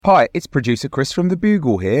Hi, it's producer Chris from The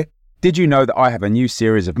Bugle here. Did you know that I have a new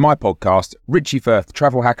series of my podcast, Richie Firth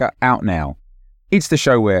Travel Hacker, out now? It's the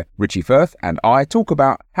show where Richie Firth and I talk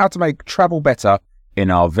about how to make travel better in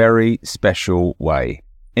our very special way.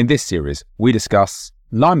 In this series, we discuss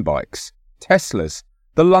Lime bikes, Teslas,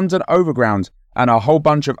 the London Overground, and a whole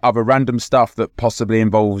bunch of other random stuff that possibly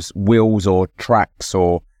involves wheels or tracks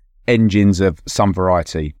or engines of some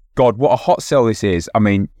variety. God, what a hot sell this is. I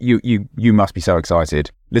mean, you must be so excited.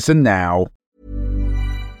 Listen now.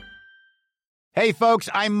 Hey folks,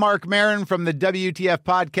 I'm Mark Maron from the WTF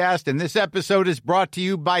Podcast, and this episode is brought to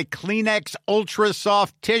you by Kleenex Ultra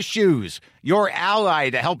Soft Tissues, your ally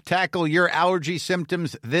to help tackle your allergy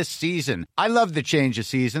symptoms this season. I love the change of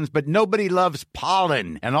seasons, but nobody loves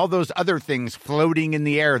pollen and all those other things floating in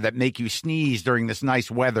the air that make you sneeze during this nice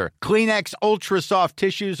weather. Kleenex Ultra Soft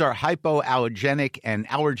Tissues are hypoallergenic and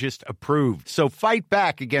allergist approved, so fight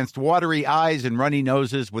back against watery eyes and runny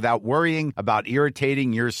noses without worrying about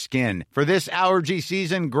irritating your skin. For this allergy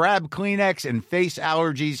season, grab Kleenex and face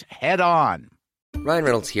allergies head on. Ryan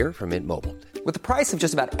Reynolds here from Mint Mobile. With the price of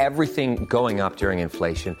just about everything going up during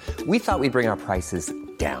inflation, we thought we'd bring our prices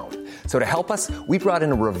down. So to help us, we brought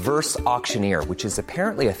in a reverse auctioneer, which is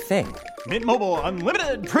apparently a thing. Mint Mobile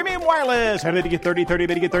Unlimited Premium Wireless. How to get 30, 30,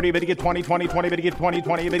 bit to get 30, bit to get 20, 20, 20, bit to get 20,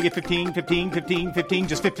 20, bit to get 15, 15, 15, 15,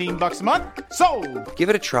 just $15 a month? Sold! Give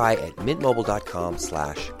it a try at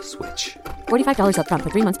mintmobile.com/switch. $45 up front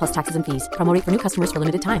for 3 months plus taxes and fees. Promo rate for new customers for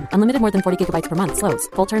limited time. Unlimited more than 40 gigabytes per month. Slows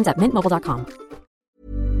full terms at mintmobile.com.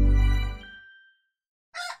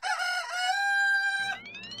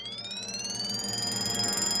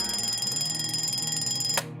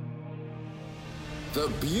 The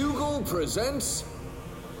Bugle presents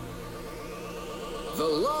The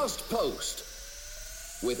Last Post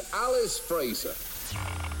with Alice Fraser.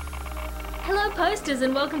 Hello posters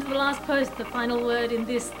and welcome to The Last Post, the final word in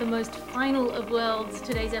this, the most final of worlds.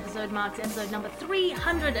 Today's episode marks episode number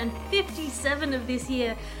 357 of this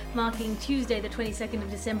year, marking Tuesday the 22nd of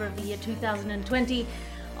December of the year 2020.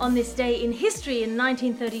 On this day in history, in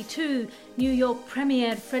 1932, New York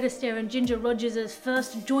premiered Fred Astaire and Ginger Rogers'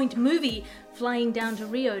 first joint movie, Flying Down to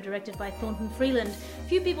Rio, directed by Thornton Freeland.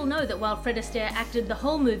 Few people know that while Fred Astaire acted the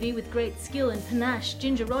whole movie with great skill and panache,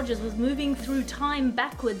 Ginger Rogers was moving through time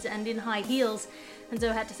backwards and in high heels, and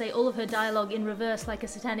so had to say all of her dialogue in reverse like a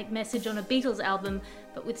satanic message on a Beatles album,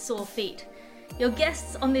 but with sore feet. Your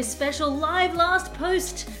guests on this special live Last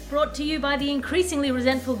Post, brought to you by the increasingly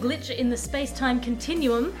resentful Glitch in the space-time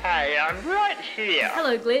continuum. Hey, I'm right here.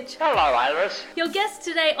 Hello, Glitch. Hello, Alice. Your guests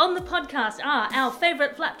today on the podcast are our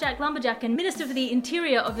favourite flapjack lumberjack and Minister for the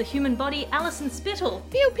Interior of the Human Body, Alison Spittle.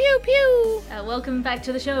 Pew, pew, pew. Welcome back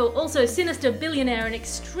to the show. Also, sinister billionaire and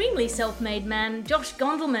extremely self-made man, Josh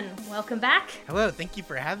Gondelman. Welcome back. Hello, thank you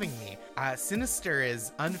for having me. Sinister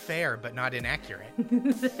is unfair but not inaccurate.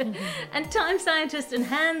 And time scientist and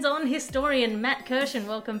hands-on historian Matt Kirshen,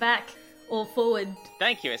 welcome back, or forward.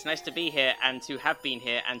 Thank you, it's nice to be here and to have been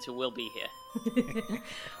here and to will be here.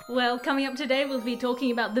 Well, coming up today we'll be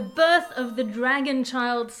talking about the birth of the Dragon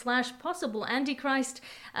Child / possible Antichrist,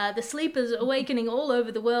 the sleepers awakening all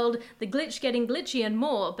over the world, the glitch getting glitchy and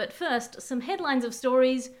more, but first, some headlines of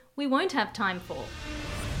stories we won't have time for.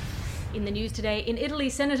 In the news today, in Italy,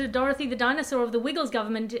 Senator Dorothy the Dinosaur of the Wiggles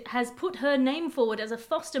government has put her name forward as a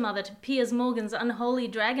foster mother to Piers Morgan's unholy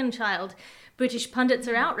dragon child. British pundits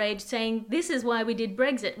are outraged, saying, "This is why we did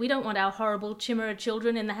Brexit. We don't want our horrible chimera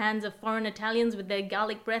children in the hands of foreign Italians with their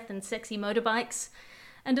garlic breath and sexy motorbikes."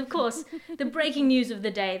 And of course, the breaking news of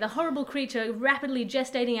the day, the horrible creature rapidly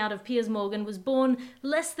gestating out of Piers Morgan was born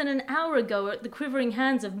less than an hour ago at the quivering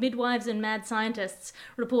hands of midwives and mad scientists.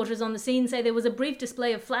 Reporters on the scene say there was a brief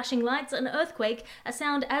display of flashing lights, an earthquake, a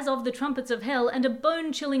sound as of the trumpets of hell, and a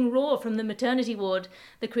bone-chilling roar from the maternity ward.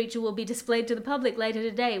 The creature will be displayed to the public later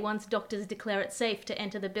today once doctors declare it safe to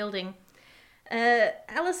enter the building.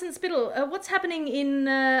 Alison Spittle, what's happening in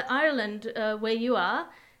Ireland, where you are?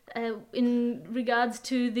 In regards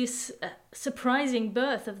to this surprising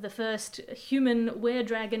birth of the first human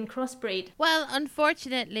were-dragon crossbreed? Well,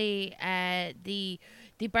 unfortunately, the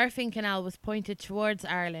birthing canal was pointed towards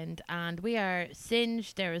Ireland, and we are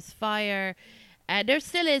singed. There is fire. There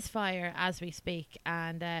still is fire as we speak,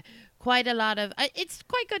 and quite a lot of... it's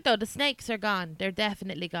quite good, though. The snakes are gone. They're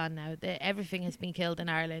definitely gone now. Everything has been killed in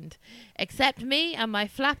Ireland, except me and my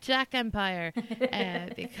flapjack empire,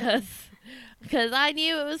 because I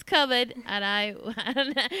knew it was coming, and I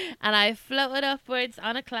floated upwards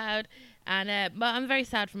on a cloud. And but I'm very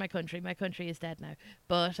sad for my country. My country is dead now.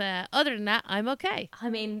 But other than that, I'm okay. I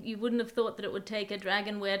mean, you wouldn't have thought that it would take a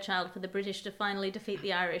dragon were-child for the British to finally defeat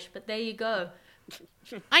the Irish, but there you go.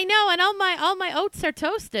 I know, and all my oats are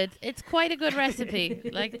toasted. It's quite a good recipe.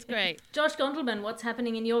 Like, it's great. Josh Gondelman, what's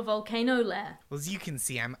happening in your volcano lair? Well, as you can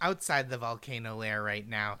see, I'm outside the volcano lair right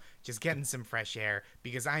now, just getting some fresh air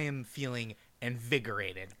because I am feeling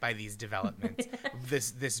invigorated by these developments.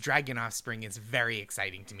 This dragon offspring is very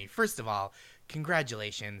exciting to me. First of all,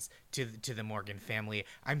 congratulations to the Morgan family.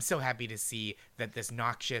 I'm so happy to see that this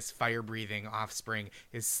noxious, fire-breathing offspring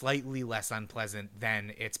is slightly less unpleasant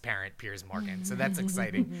than its parent, Piers Morgan. So that's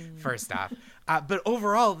exciting, first off. But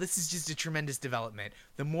overall, this is just a tremendous development.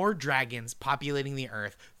 The more dragons populating the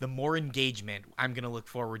Earth, the more engagement I'm going to look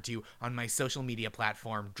forward to on my social media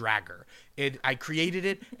platform, Dragger. I created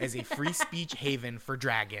it as a free speech haven for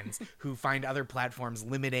dragons who find other platforms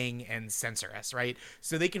limiting and censor us, right?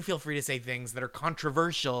 So they can feel free to say things that are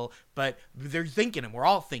controversial, but they're thinking them. We're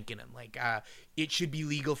all thinking them. Like, it should be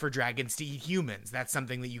legal for dragons to eat humans. That's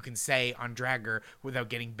something that you can say on Dragger without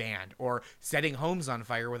getting banned. Or setting homes on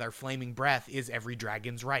fire with our flaming breath is every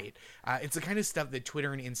dragon's right. It's the kind of stuff that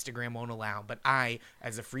Twitter and Instagram won't allow, but I,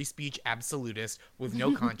 as a free speech absolutist with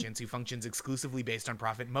no conscience who functions exclusively based on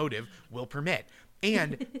profit motive, will permit.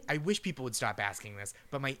 And I wish people would stop asking this,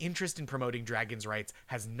 but my interest in promoting dragons' rights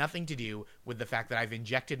has nothing to do with the fact that I've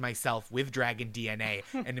injected myself with dragon DNA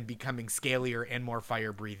and am becoming scalier and more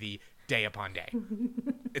fire-breathy day upon day.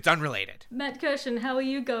 It's unrelated. Matt Kirshen, how are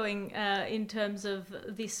you going in terms of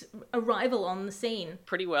this arrival on the scene?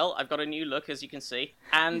 Pretty well. I've got a new look, as you can see.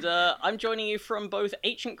 And I'm joining you from both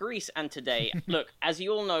ancient Greece and today. Look, as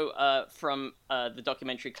you all know from the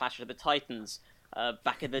documentary Clash of the Titans,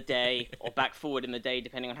 back in the day, or back forward in the day,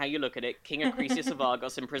 depending on how you look at it, King Acrisius of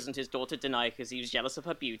Argos imprisoned his daughter Danae because he was jealous of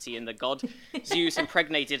her beauty, and the god Zeus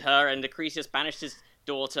impregnated her, and Acrisius banished his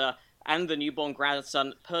daughter and the newborn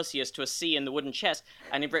grandson Perseus to a sea in the wooden chest,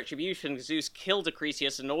 and in retribution, Zeus killed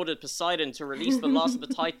Acrisius and ordered Poseidon to release the last of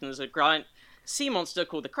the Titans, a giant sea monster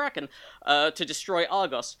called the Kraken, to destroy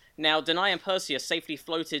Argos. Now, Danae and Perseus safely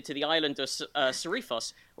floated to the island of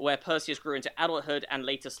Seriphos, where Perseus grew into adulthood and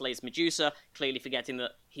later slays Medusa, clearly forgetting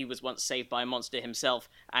that he was once saved by a monster himself,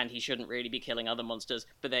 and he shouldn't really be killing other monsters,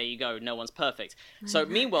 but there you go, no one's perfect. So,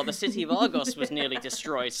 meanwhile, the city of Argos was nearly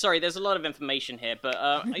destroyed. Sorry, there's a lot of information here,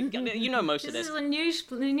 but you know most of this. This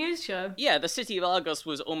is a news show. Yeah, the city of Argos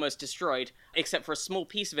was almost destroyed, except for a small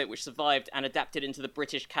piece of it which survived and adapted into the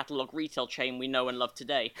British catalogue retail chain we know and love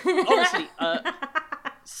today. Honestly,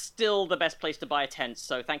 still the best place to buy a tent,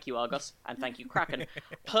 so thank you, Argos, and thank you, Kraken.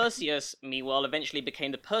 Perseus, meanwhile, eventually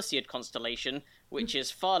became the Perseid constellation, which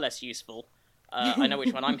is far less useful. I know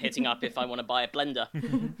which one I'm hitting up if I want to buy a blender.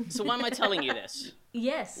 So why am I telling you this?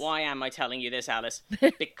 Yes. Why am I telling you this, Alice?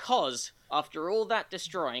 Because, after all that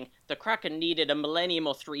destroying, the Kraken needed a millennium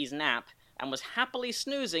or three's nap, and was happily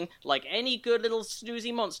snoozing like any good little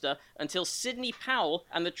snoozy monster until Sidney Powell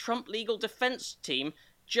and the Trump legal defense team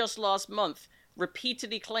just last month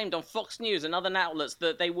repeatedly claimed on Fox News and other outlets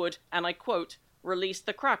that they would, and I quote, release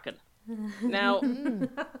the Kraken. Now,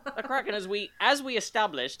 the Kraken, as we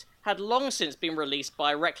established, had long since been released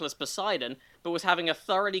by a reckless Poseidon, but was having a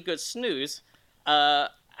thoroughly good snooze,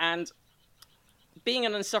 and being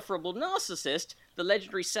an insufferable narcissist, the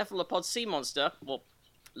legendary cephalopod sea monster, well,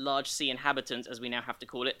 large sea inhabitant, as we now have to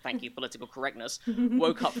call it, thank you, political correctness,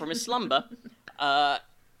 woke up from his slumber.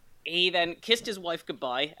 He then kissed his wife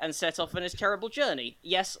goodbye and set off on his terrible journey.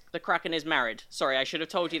 Yes, the Kraken is married. Sorry, I should have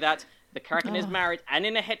told you that. The Kraken is married and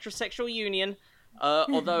in a heterosexual union,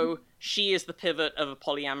 although she is the pivot of a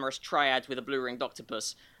polyamorous triad with a blue-ringed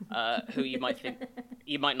octopus, who you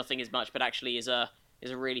might not think is much, but actually is a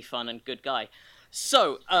really fun and good guy.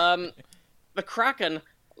 So, the Kraken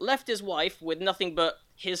left his wife with nothing but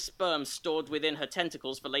his sperm stored within her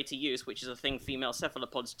tentacles for later use, which is a thing female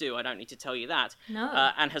cephalopods do, I don't need to tell you that,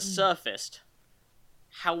 and has surfaced.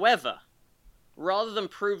 However, rather than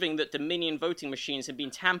proving that Dominion voting machines had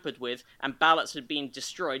been tampered with and ballots had been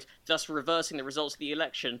destroyed, thus reversing the results of the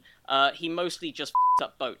election, he mostly just f***ed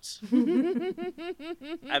up boats.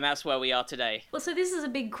 And that's where we are today. Well, so this is a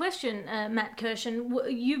big question, Matt Kirshen.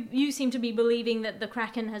 You seem to be believing that the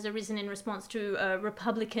Kraken has arisen in response to a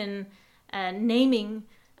Republican naming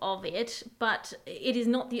of it, but it is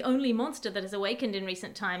not the only monster that has awakened in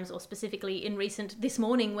recent times, or specifically this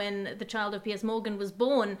morning when the child of Piers Morgan was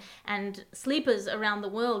born and sleepers around the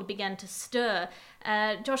world began to stir.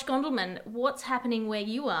 Josh Gondelman, what's happening where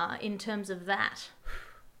you are in terms of that?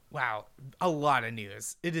 Wow, a lot of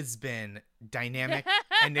news. It has been dynamic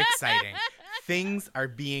and exciting. Things are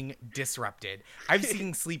being disrupted. I've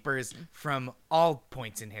seen sleepers from all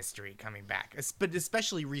points in history coming back, but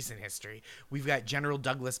especially recent history. We've got General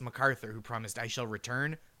Douglas MacArthur, who promised, "I shall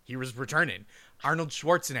return He was returning. Arnold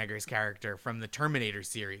Schwarzenegger's character from the Terminator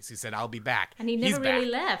series, who said, "I'll be back." And he He's never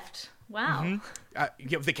really back. left. Wow.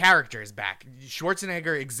 The character is back.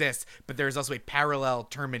 Schwarzenegger exists, but there's also a parallel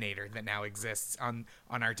Terminator that now exists on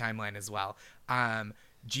our timeline as well.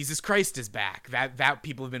 Jesus Christ is back. That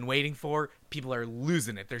people have been waiting for. People are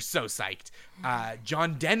losing it. They're so psyched.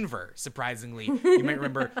 John Denver, surprisingly, you might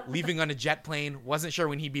remember leaving on a jet plane. Wasn't sure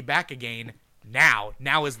when he'd be back again. Now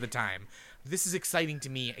is the time. This is exciting to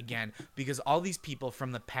me, again, because all these people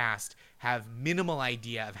from the past have minimal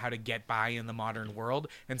idea of how to get by in the modern world,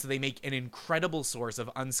 and so they make an incredible source of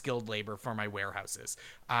unskilled labor for my warehouses.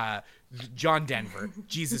 John Denver,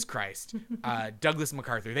 Jesus Christ, Douglas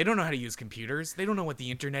MacArthur, they don't know how to use computers. They don't know what the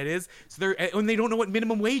internet is, and they don't know what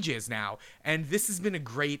minimum wage is now. And this has been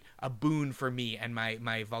a boon for me and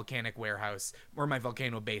my volcanic warehouse, or my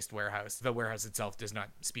volcano-based warehouse. The warehouse itself does not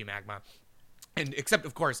spew magma. And except,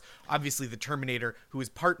 of course, obviously the Terminator, who is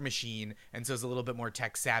part machine and so is a little bit more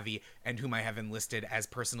tech savvy, and whom I have enlisted as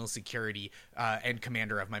personal security and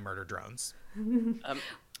commander of my murder drones.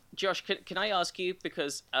 Josh, can I ask you,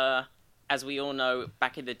 because as we all know,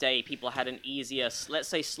 back in the day, people had an easier, let's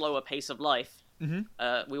say slower pace of life.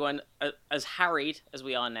 We weren't as harried as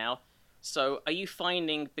we are now. So are you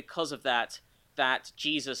finding, because of that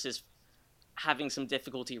Jesus is having some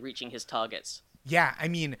difficulty reaching his targets? Yeah, I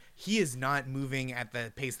mean, he is not moving at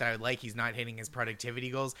the pace that I would like. He's not hitting his productivity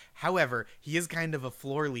goals. However, he is kind of a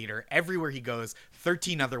floor leader. Everywhere he goes,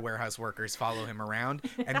 13 other warehouse workers follow him around.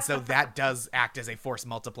 And so that does act as a force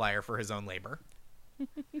multiplier for his own labor.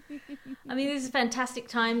 I mean, this is fantastic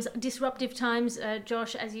times, disruptive times.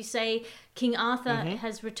 Josh, as you say, King Arthur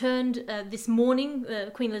has returned this morning.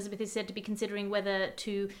 Queen Elizabeth is said to be considering whether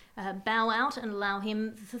to bow out and allow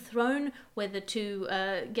him the throne, whether to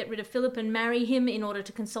get rid of Philip and marry him in order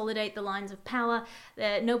to consolidate the lines of power.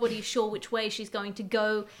 Nobody is sure which way she's going to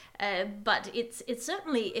go, but it's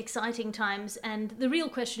certainly exciting times. And the real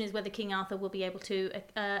question is whether King Arthur will be able to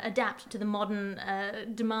adapt to the modern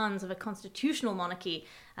demands of a constitutional monarchy,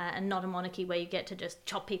 and not a monarchy where you get to just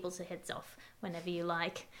chop people's heads off whenever you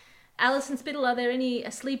like. Alison Spittle, are there any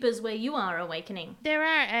sleepers where you are awakening? There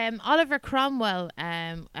are. Oliver Cromwell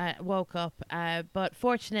woke up, but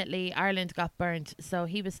fortunately Ireland got burnt, so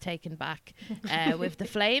he was taken back with the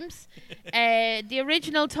flames. The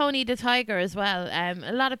original Tony the Tiger as well.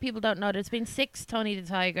 A lot of people don't know there's been 6 Tony the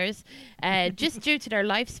Tigers, just due to their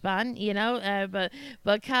lifespan, you know.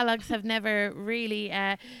 But Kellogg's have never really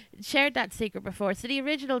shared that secret before. So the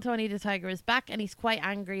original Tony the Tiger is back, and he's quite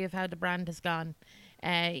angry of how the brand has gone.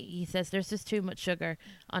 He says there's just too much sugar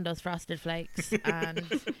on those Frosted Flakes, and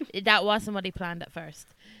that wasn't what he planned at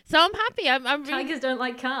first. So I'm happy. I'm really... Tigers don't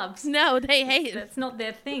like carbs. No, they hate it. That's not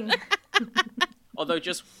their thing. Although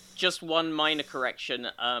just one minor correction,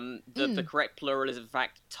 the correct plural is in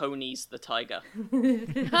fact Tony's the Tiger.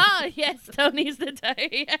 Yes, Tony's the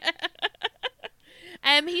Tiger.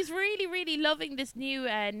 He's really, really loving this new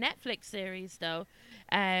Netflix series though.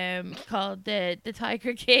 Called the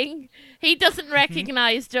Tiger King. He doesn't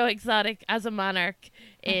recognize Joe Exotic as a monarch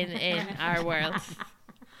in our world.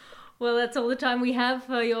 Well, that's all the time we have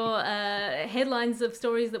for your headlines of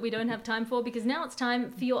stories that we don't have time for, because now it's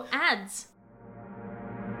time for your ads.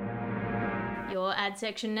 Your ad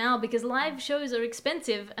section now, because live shows are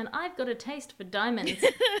expensive and I've got a taste for diamonds.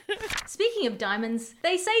 Speaking of diamonds,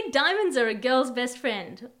 they say diamonds are a girl's best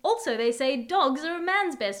friend. Also, they say dogs are a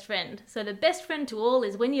man's best friend. So the best friend to all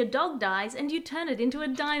is when your dog dies and you turn it into a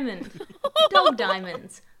diamond. Dog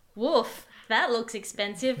diamonds. Woof, that looks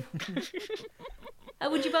expensive.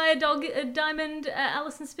 Would you buy a diamond,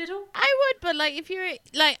 Alison Spittle? I would, but if you're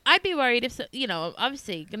I'd be worried if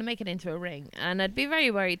obviously gonna make it into a ring, and I'd be very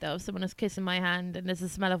worried though if someone is kissing my hand and there's a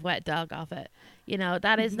smell of wet dog off it.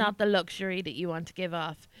 That is not the luxury that you want to give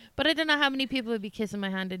off. But I don't know how many people would be kissing my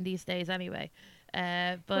hand in these days anyway.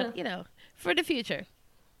 But for the future.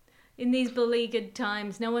 In these beleaguered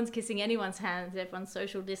times, no one's kissing anyone's hands, everyone's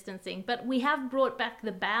social distancing. But we have brought back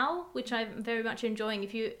the bow, which I'm very much enjoying.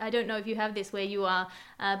 I don't know if you have this where you are,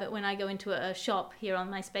 but when I go into a shop here on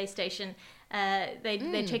my space station,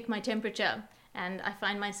 they check my temperature, and I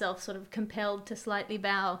find myself sort of compelled to slightly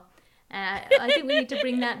bow. I think we need to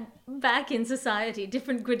bring that back in society,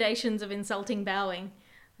 different gradations of insulting bowing.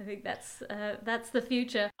 I think that's the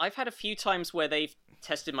future. I've had a few times where they've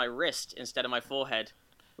tested my wrist instead of my forehead,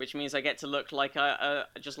 which means I get to look like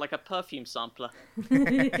just like a perfume sampler.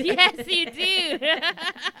 Yes, you do.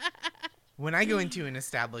 When I go into an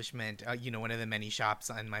establishment, one of the many shops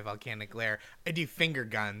on my volcanic lair, I do finger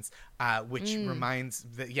guns, which reminds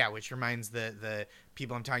the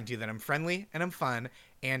people I'm talking to that I'm friendly and I'm fun,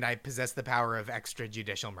 and I possess the power of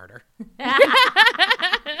extrajudicial murder.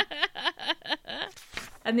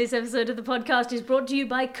 And this episode of the podcast is brought to you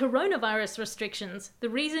by coronavirus restrictions. The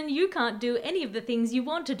reason you can't do any of the things you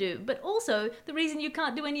want to do, but also the reason you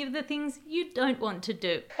can't do any of the things you don't want to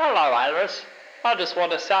do. Hello, Alice. I just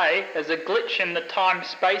want to say, there's a glitch in the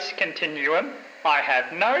time-space continuum. I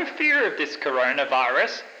have no fear of this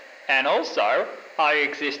coronavirus, and also, I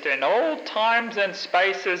exist in all times and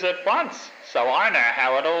spaces at once, so I know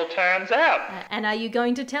how it all turns out. And are you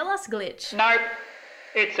going to tell us, Glitch? Nope.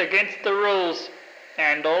 It's against the rules,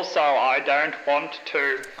 and also I don't want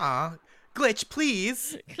to. Glitch,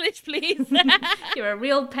 please. Glitch, please. You're a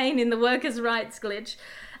real pain in the workers' rights, Glitch.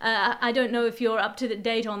 I don't know if you're up to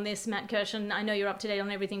date on this, Matt Kirshen. I know you're up to date on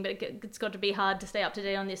everything, but it's got to be hard to stay up to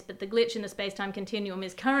date on this. But the glitch in the space-time continuum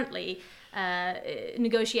is currently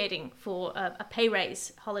negotiating for a pay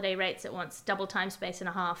raise, holiday rates at once, double time space and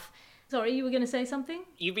a half. Sorry, you were going to say something?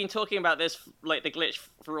 You've been talking about this, like the glitch,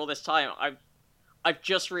 for all this time. I've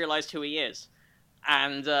just realised who he is,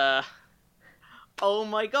 and oh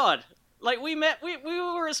my god! Like we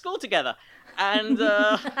were at school together. And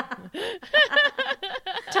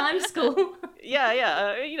time school.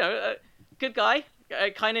 Yeah. Good guy,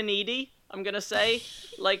 kind of needy. I'm gonna say,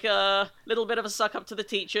 like a little bit of a suck up to the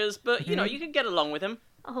teachers, but you can get along with him.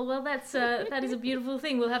 Oh well, that is a beautiful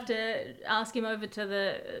thing. We'll have to ask him over to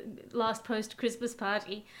the last post Christmas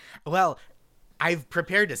party. Well, I've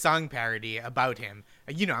prepared a song parody about him.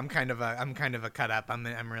 I'm kind of a cut up.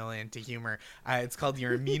 I'm really into humor. It's called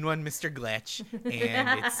 "You're a Mean One, Mr. Glitch,"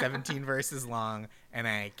 and it's 17 verses long, and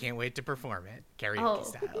I can't wait to perform it karaoke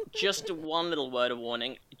style. Just one little word of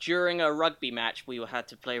warning: during a rugby match, we had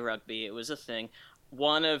to play rugby. It was a thing.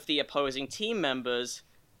 One of the opposing team members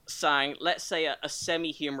sang, let's say, a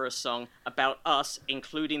semi-humorous song about us,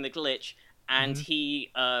 including the glitch. And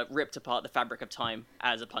he ripped apart the fabric of time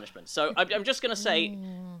as a punishment. So I'm just going to say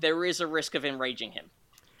there is a risk of enraging him.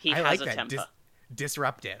 He has a temper.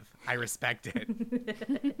 Disruptive. I respect it.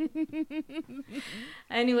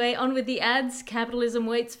 Anyway, on with the ads. Capitalism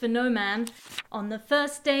waits for no man. On the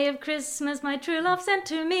first day of Christmas, my true love sent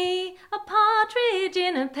to me a partridge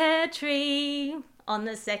in a pear tree. On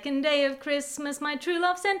the second day of Christmas, my true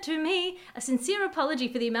love sent to me a sincere apology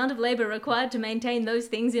for the amount of labour required to maintain those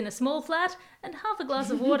things in a small flat and half a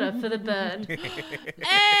glass of water for the bird.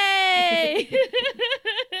 Hey!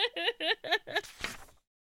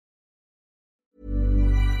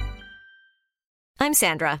 I'm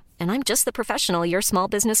Sandra, and I'm just the professional your small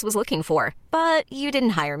business was looking for. But you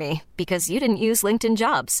didn't hire me because you didn't use LinkedIn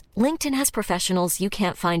Jobs. LinkedIn has professionals you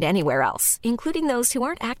can't find anywhere else, including those who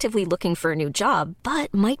aren't actively looking for a new job,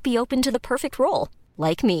 but might be open to the perfect role,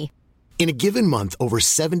 like me. In a given month, over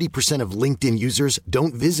 70% of LinkedIn users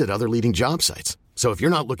don't visit other leading job sites. So if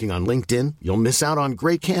you're not looking on LinkedIn, you'll miss out on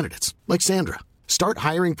great candidates like Sandra. Start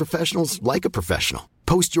hiring professionals like a professional.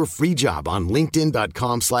 Post your free job on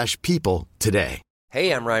linkedin.com/people today.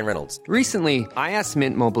 Hey, I'm Ryan Reynolds. Recently, I asked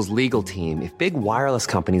Mint Mobile's legal team if big wireless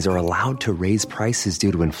companies are allowed to raise prices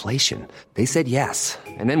due to inflation. They said yes.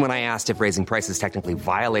 And then when I asked if raising prices technically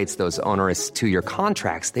violates those onerous two-year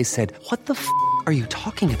contracts, they said, "What the f*** are you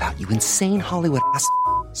talking about, you insane Hollywood ass?"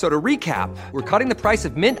 So to recap, we're cutting the price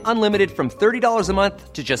of Mint Unlimited from $30 a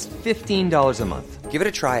month to just $15 a month. Give it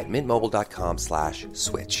a try at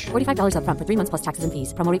mintmobile.com/switch. $45 up front for 3 months plus taxes and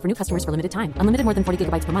fees. Promo rate for new customers for limited time. Unlimited more than 40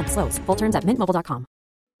 gigabytes per month. Slows full terms at mintmobile.com.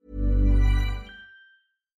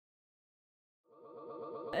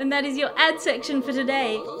 And that is your ad section for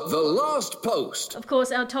today. The last post. Of course,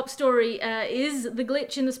 our top story is the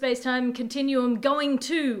glitch in the space-time continuum going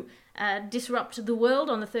to disrupt the world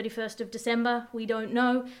on the 31st of December. We don't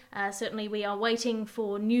know. Certainly we are waiting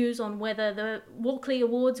for news on whether the Walkley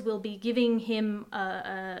Awards will be giving him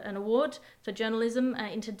an award for journalism,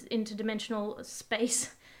 interdimensional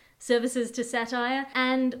space services to satire.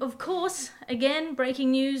 And of course, again, breaking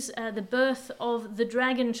news, the birth of the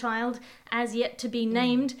Dragon Child as yet to be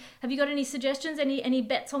named. Have you got any suggestions, any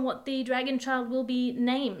bets on what the Dragon Child will be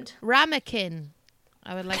named? Ramekin.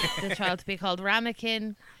 I would like the child to be called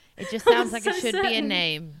Ramekin. It just sounds like it should be a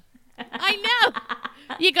name. I know.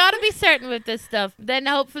 You got to be certain with this stuff. Then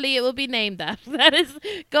hopefully it will be named that. That is,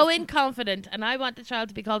 go in confident. And I want the child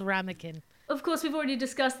to be called Ramekin. Of course, we've already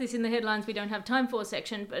discussed this in the headlines we don't have time for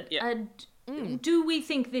section, but do we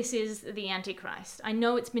think this is the Antichrist? I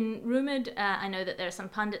know it's been rumoured. I know that there are some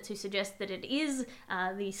pundits who suggest that it is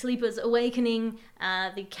the Sleepers awakening,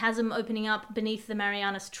 the chasm opening up beneath the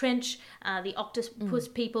Marianas Trench, the octopus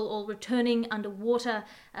people all returning underwater.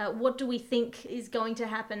 What do we think is going to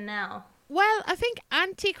happen now? Well, I think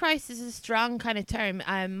Antichrist is a strong kind of term.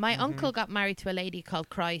 My uncle got married to a lady called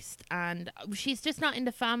Christ, and she's just not in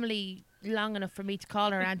the family long enough for me to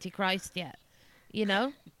call her Antichrist yet, you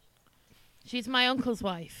know? She's my uncle's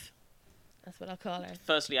wife. That's what I'll call her.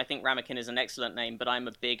 Firstly, I think Ramekin is an excellent name, but I'm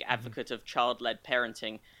a big advocate of child-led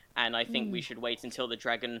parenting, and I think we should wait until the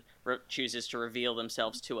dragon chooses to reveal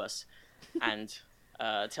themselves to us and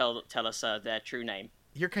tell us their true name.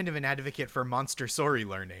 You're kind of an advocate for Montessori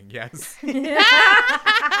learning, yes?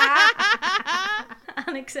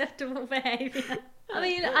 Unacceptable behavior. I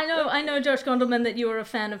mean, I know, Josh Gondelman, that you are a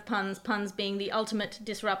fan of puns, puns being the ultimate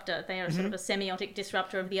disruptor. They are sort of a semiotic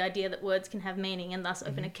disruptor of the idea that words can have meaning and thus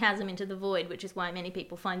open a chasm into the void, which is why many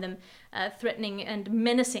people find them threatening and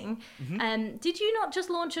menacing. Did you not just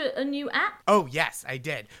launch a new app? Oh, yes, I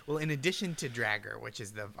did. Well, in addition to Dragger, which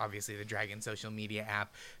is obviously the Dragon social media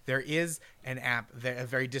app, there is an app, a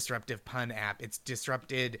very disruptive pun app. It's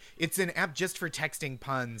an app just for texting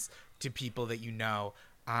puns to people that you know.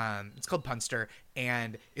 It's called Punster,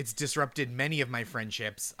 and it's disrupted many of my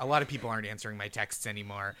friendships. A lot of people aren't answering my texts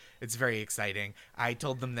anymore. It's very exciting. I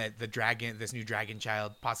told them that this new dragon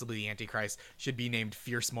child, possibly the Antichrist, should be named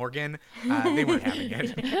Fierce Morgan. They weren't having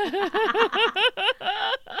it.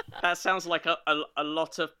 That sounds like a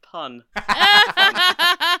lot of pun.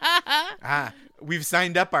 We've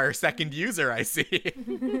signed up our second user, I see.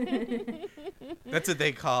 That's what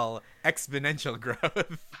they call exponential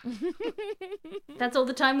growth. That's all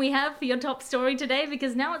the time we have for your top story today,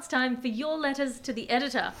 because now it's time for your letters to the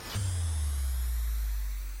editor.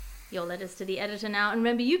 Your letters to the editor now. And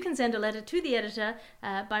remember, you can send a letter to the editor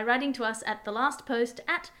by writing to us at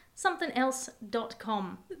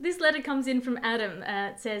thelastpost@somethingelse.com. This letter comes in from Adam.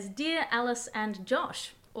 It says, "Dear Alice and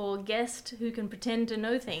Josh," or guest who can pretend to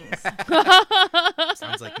know things.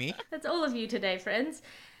 Sounds like me. That's all of you today, friends.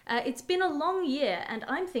 It's been a long year, and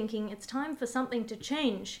I'm thinking it's time for something to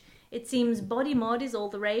change. It seems body mod is all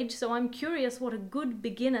the rage, so I'm curious what a good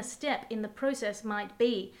beginner step in the process might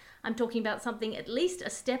be. I'm talking about something at least a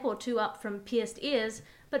step or two up from pierced ears,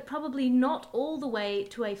 but probably not all the way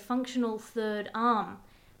to a functional third arm.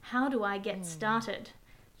 How do I get started?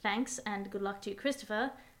 Thanks, and good luck to you,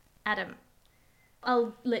 Christopher. Adam.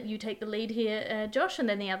 I'll let you take the lead here, Josh, and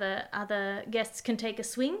then the other guests can take a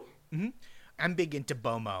swing. I'm big into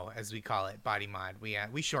BOMO, as we call it, body mod.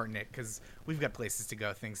 We shorten it because we've got places to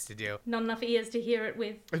go, things to do. Not enough ears to hear it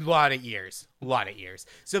with. A lot of ears.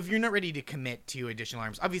 So if you're not ready to commit to additional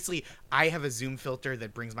arms, obviously I have a zoom filter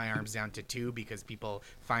that brings my arms down to 2 because people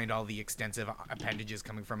find all the extensive appendages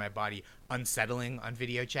coming from my body unsettling on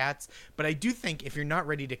video chats. But I do think if you're not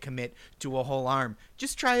ready to commit to a whole arm,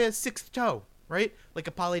 just try a 6th toe. Right? Like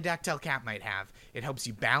a polydactyl cat might have. It helps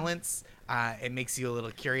you balance. It makes you a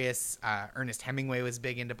little curious. Ernest Hemingway was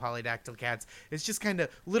big into polydactyl cats. It's just kind of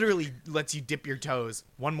literally lets you dip your toes,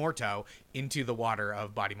 one more toe, into the water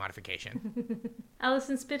of body modification.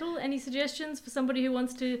 Alison Spittle, any suggestions for somebody who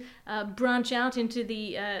wants to branch out into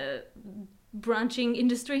the branching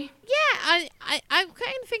industry? Yeah, I'm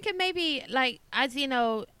kind of thinking maybe, like, as you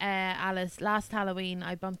know, Alice, last Halloween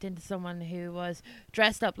I bumped into someone who was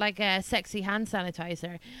dressed up like a sexy hand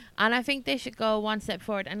sanitizer, and I think they should go one step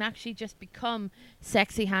forward and actually just become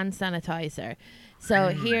sexy hand sanitizer. So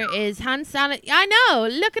here is hand sanitizer. I know,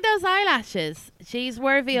 look at those eyelashes. She's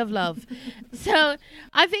worthy of love. So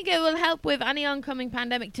I think it will help with any oncoming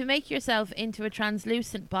pandemic to make yourself into a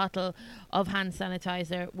translucent bottle of hand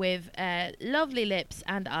sanitizer with lovely lips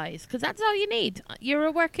and eyes, because that's all you need. You're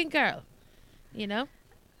a working girl, you know?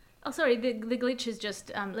 Oh, sorry, the glitch is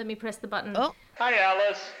just, let me press the button. Oh. Hi,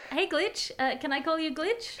 Alice. Hey, Glitch. Can I call you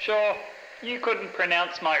Glitch? Sure. You couldn't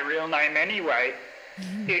pronounce my real name anyway.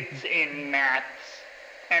 It's in maths.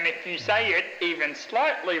 And if you say it even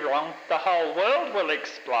slightly wrong, the whole world will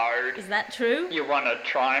explode. Is that true? You want to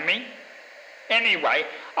try me? Anyway,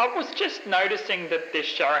 I was just noticing that this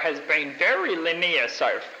show has been very linear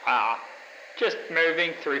so far. Just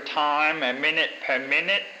moving through time a minute per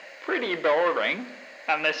minute. Pretty boring.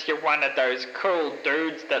 Unless you're one of those cool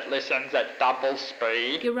dudes that listens at double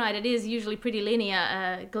speed. You're right, it is usually pretty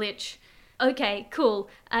linear, Glitch. Okay, cool.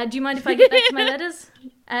 Do you mind if I get back to my letters?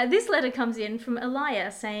 This letter comes in from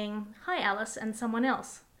Elia saying, "Hi Alice and someone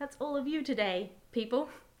else. That's all of you today, people.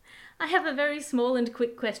 I have a very small and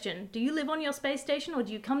quick question. Do you live on your space station or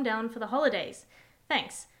do you come down for the holidays?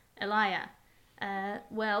 Thanks, Elia."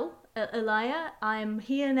 Elia, I'm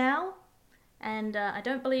here now and I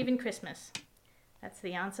don't believe in Christmas. That's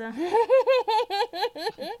the answer.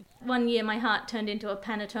 One year my heart turned into a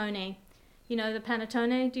panettone. You know the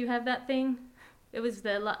panettone? Do you have that thing? It was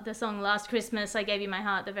the song Last Christmas, I Gave You My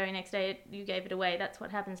Heart. The very next day you gave it away. That's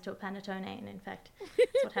what happens to a panettone. And in fact,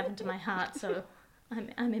 that's what happened to my heart. So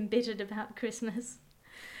I'm embittered about Christmas.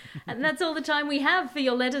 And that's all the time we have for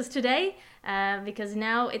your letters today, because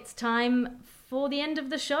now it's time for the end of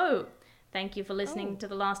the show. Thank you for listening to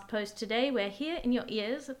The Last Post today. We're here in your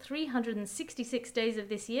ears 366 days of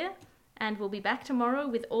this year, and we'll be back tomorrow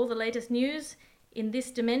with all the latest news in this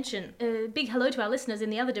dimension. Big hello to our listeners in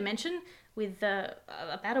the other dimension, with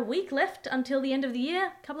about a week left until the end of the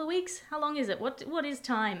year. A couple of weeks? How long is it? What is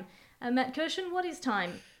time? Matt Kirshen, what is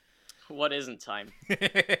time? What isn't time?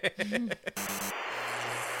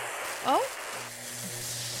 Oh?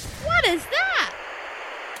 What is that?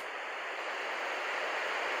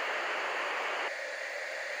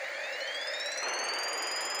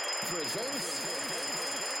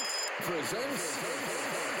 Presents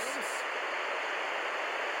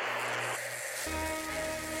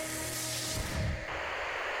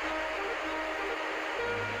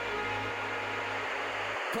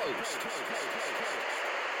Post.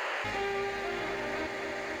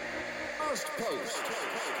 Last Post.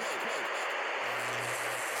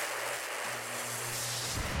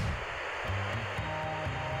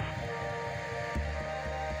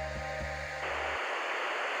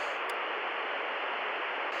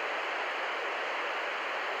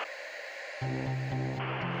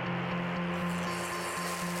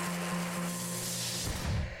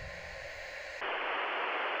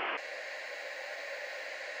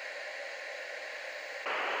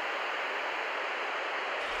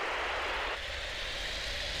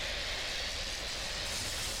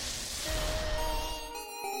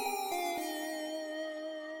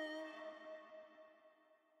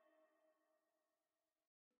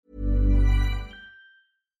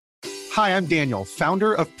 Hi, I'm Daniel,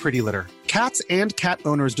 founder of Pretty Litter. Cats and cat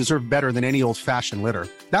owners deserve better than any old-fashioned litter.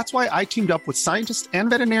 That's why I teamed up with scientists and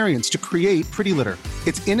veterinarians to create Pretty Litter.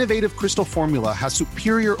 Its innovative crystal formula has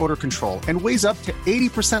superior odor control and weighs up to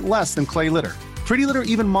 80% less than clay litter. Pretty Litter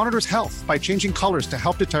even monitors health by changing colors to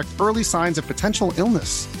help detect early signs of potential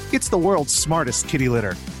illness. It's the world's smartest kitty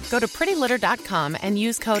litter. Go to prettylitter.com and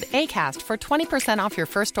use code ACAST for 20% off your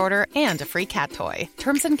first order and a free cat toy.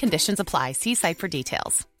 Terms and conditions apply. See site for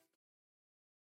details.